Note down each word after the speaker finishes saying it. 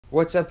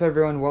What's up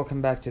everyone,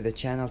 welcome back to the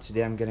channel.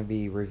 Today I'm going to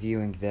be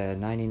reviewing the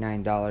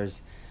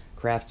 $99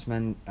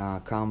 Craftsman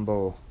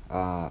combo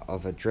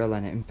of a drill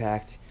and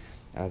impact,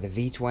 the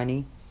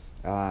V20.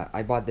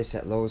 I bought this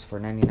at Lowe's for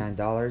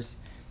 $99.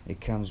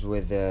 It comes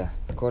with a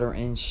 1/4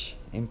 inch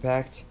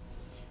impact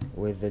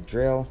with the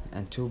drill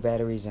and 2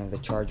 batteries and the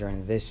charger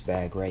in this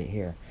bag right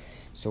here.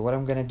 So what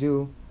I'm going to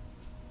do,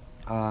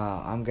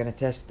 I'm going to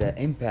test the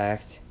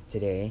impact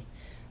today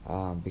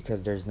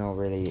because there's no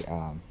really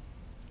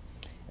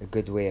a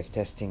good way of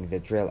testing the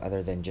drill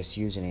other than just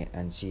using it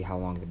and see how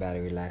long the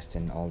battery lasts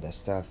and all that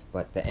stuff.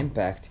 But the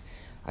impact,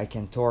 I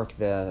can torque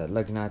the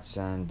lug nuts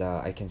and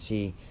I can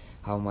see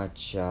how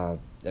much I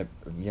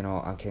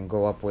can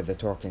go up with the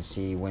torque and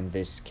see when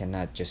this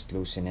cannot just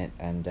loosen it,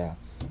 and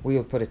we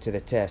will put it to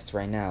the test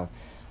right now.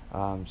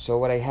 So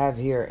what I have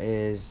here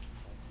is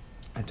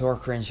a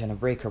torque wrench and a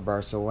breaker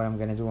bar. So what I'm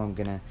gonna do, I'm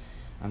gonna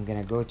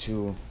go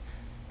to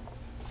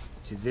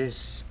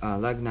this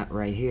lug nut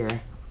right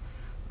here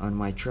on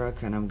my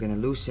truck, and I'm gonna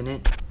loosen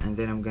it, and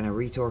then I'm gonna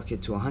retorque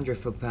it to 100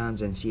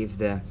 foot-pounds and see if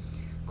the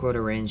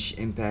 1/4 inch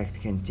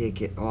impact can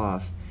take it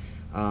off.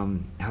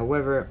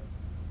 However,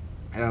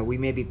 we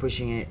may be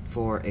pushing it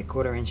for a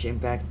 1/4 inch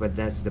impact, but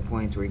that's the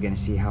point. We're gonna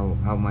see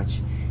how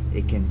much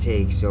it can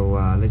take. So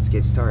let's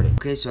get started.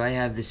 Okay, so I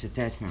have this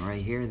attachment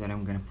right here that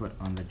I'm gonna put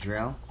on the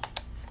drill.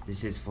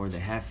 This is for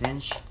the 1/2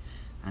 inch,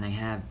 and I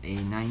have a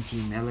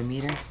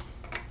 19mm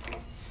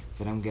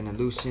that I'm gonna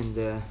loosen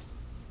the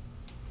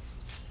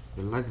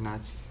lug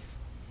nut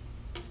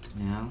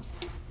now.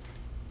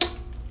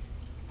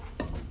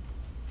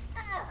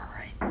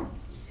 Alright,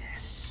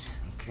 yes,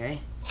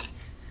 okay.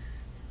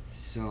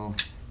 So,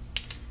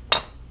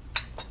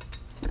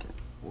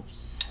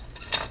 whoops.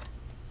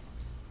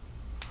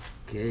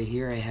 Okay,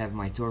 here I have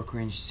my torque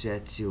wrench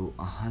set to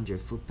 100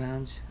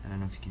 foot-pounds. I don't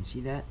know if you can see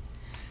that.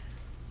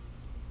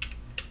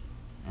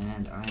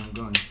 And I am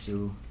going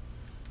to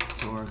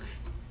torque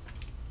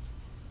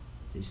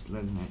this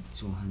lug nut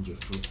to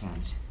 100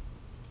 foot-pounds.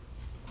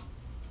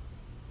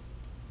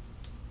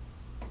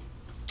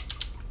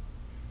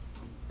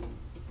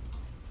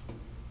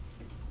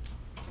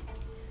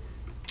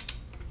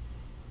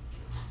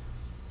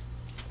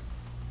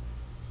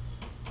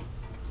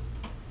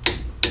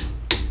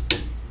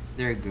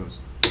 There it goes.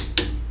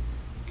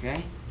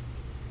 Okay.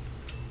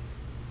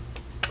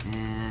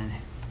 And I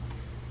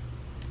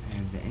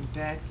have the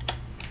impact.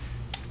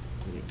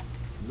 Put it,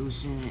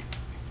 loosen it.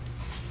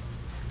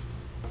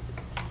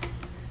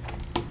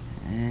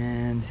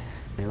 And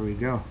there we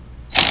go.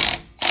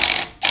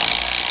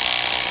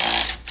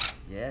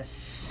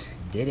 Yes,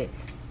 did it.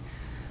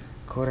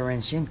 1/4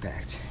 inch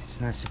impact. It's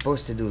not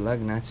supposed to do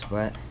lug nuts,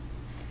 but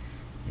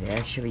it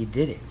actually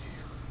did it.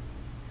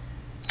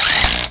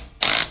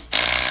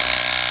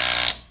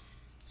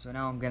 So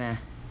now I'm gonna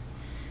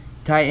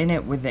tighten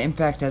it with the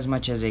impact as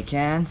much as I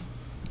can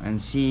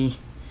and see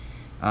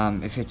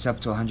if it's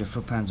up to 100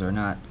 foot-pounds or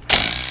not.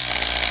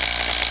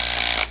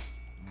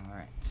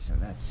 Alright, so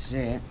that's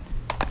it.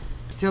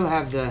 Still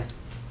have the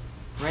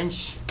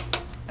wrench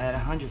at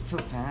 100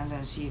 foot-pounds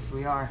and see if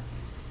we are.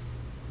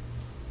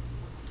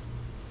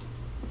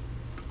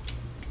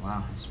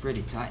 Wow, it's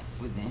pretty tight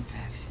with the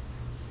impact.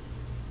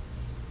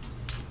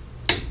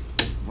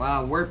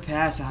 Wow, we're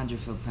past 100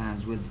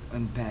 foot-pounds with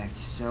impact,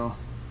 so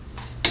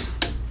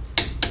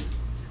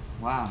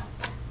wow.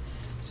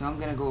 So I'm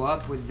gonna go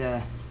up with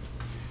the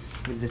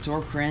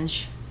torque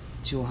wrench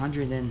to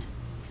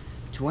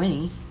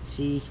 120,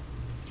 see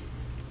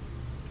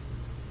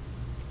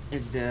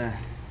if the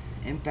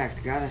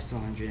impact got us to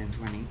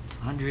 120.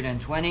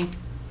 120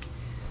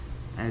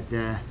 at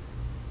the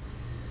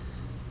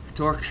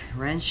torque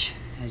wrench,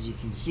 as you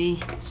can see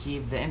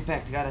if the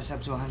impact got us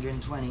up to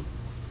 120.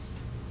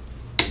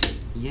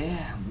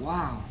 Yeah,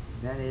 wow,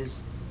 that is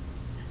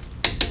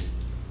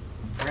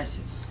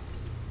impressive.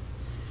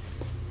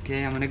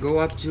 Okay, I'm gonna go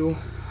up to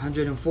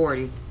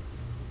 140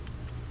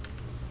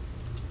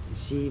 and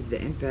see if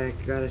the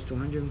impact got us to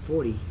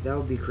 140. That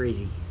would be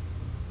crazy.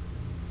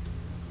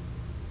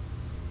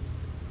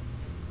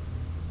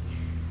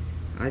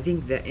 I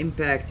think the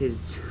impact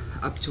is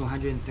up to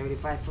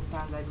 135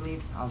 foot-pounds, I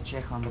believe. I'll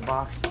check on the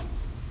box.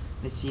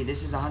 Let's see,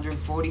 this is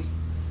 140.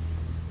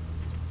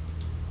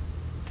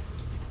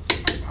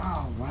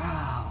 Oh,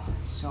 wow.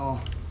 So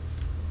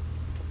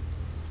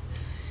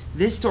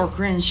this torque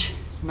wrench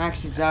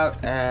maxes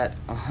out at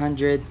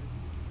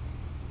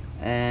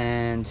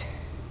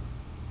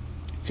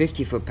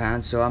 150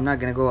 foot-pounds, so I'm not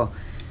gonna go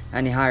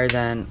any higher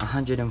than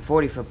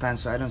 140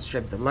 foot-pounds so I don't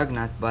strip the lug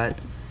nut. But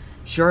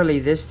surely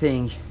this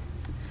thing,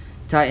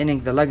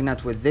 tightening the lug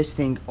nut with this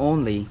thing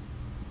only,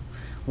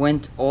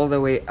 went all the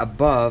way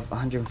above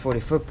 140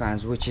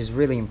 foot-pounds, which is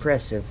really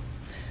impressive.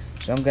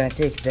 So I'm gonna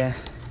take the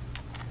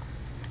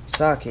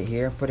socket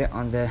here, put it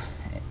on the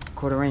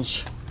 1/4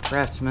 inch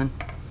Craftsman,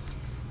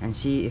 and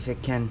see if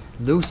it can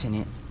loosen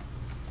it.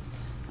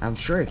 I'm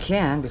sure it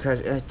can because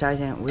I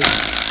tightened it with.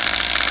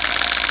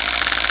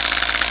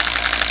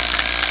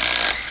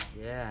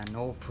 Yeah,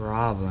 no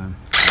problem.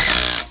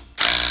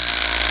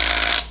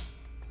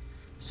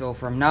 So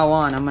from now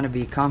on, I'm gonna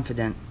be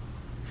confident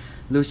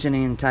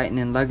loosening and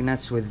tightening lug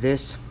nuts with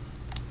this.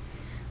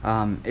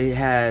 It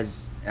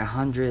has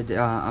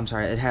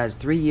it has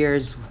 3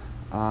 years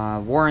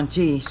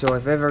warranty, so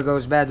if ever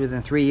goes bad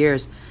within 3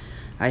 years,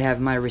 I have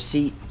my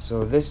receipt.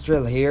 So this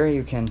drill here,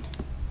 you can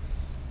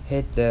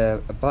hit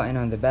the button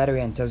on the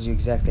battery and tells you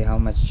exactly how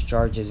much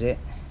charges it,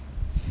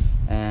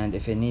 and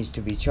if it needs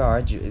to be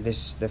charged,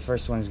 the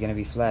first one is going to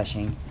be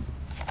flashing.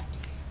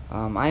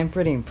 I am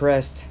pretty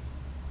impressed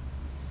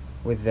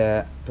with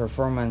the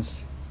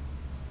performance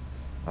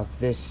of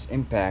this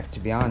impact, to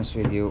be honest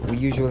with you. We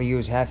usually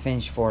use 1/2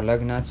 inch for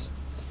lug nuts.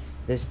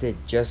 This did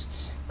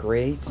just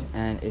great,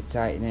 and it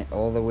tightened it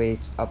all the way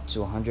up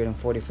to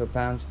 140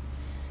 foot-pounds,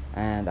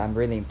 and I'm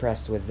really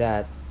impressed with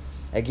that.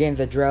 Again,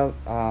 the drill,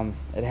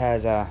 it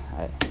has a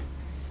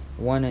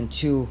 1 and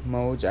 2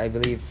 modes, I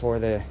believe, for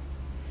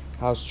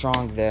how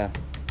strong the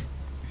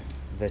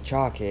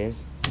chalk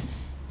is,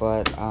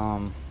 but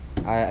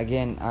I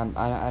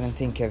don't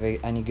think of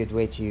any good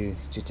way to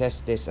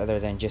test this other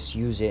than just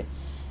use it,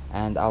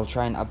 and I'll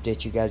try and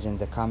update you guys in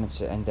the comments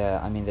and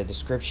the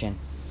description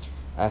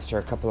after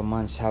a couple of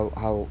months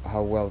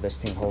how well this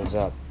thing holds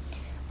up.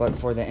 But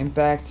for the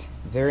impact,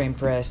 very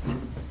impressed.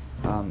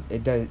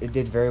 It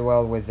did very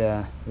well with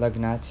the lug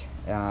nut,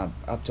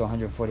 up to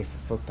 140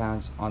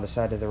 foot-pounds on the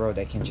side of the road.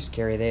 I can just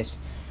carry this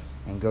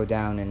and go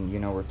down and, you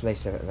know,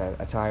 replace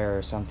a tire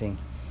or something,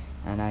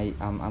 and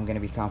I'm gonna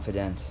be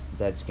confident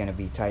that it's gonna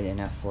be tight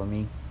enough for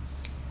me.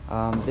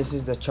 This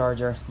is the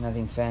charger,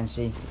 nothing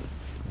fancy.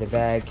 The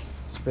bag,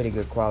 it's pretty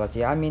good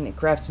quality. I mean,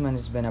 Craftsman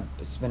it's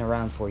been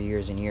around for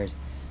years and years.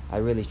 I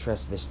really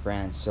trust this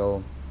brand.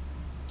 So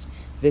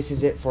this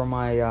is it for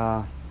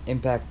my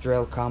impact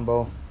drill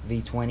combo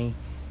V20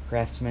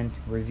 Craftsman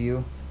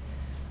review.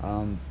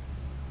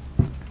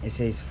 It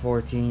says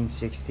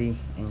 1460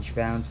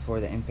 inch-pound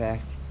for the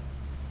impact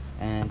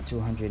and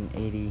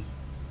 280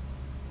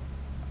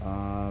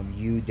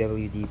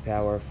 UWD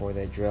power for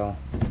the drill.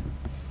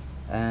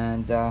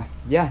 And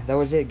yeah, that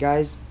was it,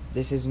 guys.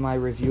 This is my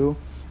review.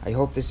 I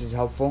hope this is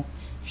helpful.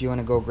 If you want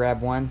to go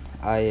grab one,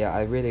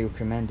 I really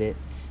recommend it.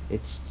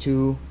 It's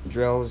 2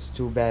 drills,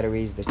 2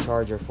 batteries, the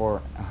charger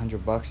for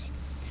 $100,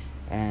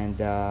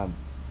 and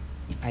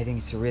I think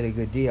it's a really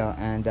good deal.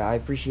 And I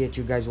appreciate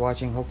you guys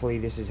watching. Hopefully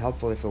this is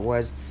helpful. If it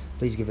was,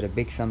 please give it a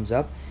big thumbs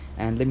up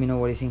and let me know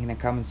what you think in the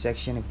comment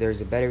section. If there's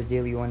a better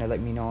deal you want to let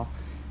me know,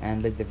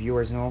 and let the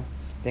viewers know.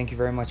 Thank you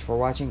very much for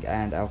watching,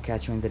 and I'll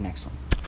catch you in the next one.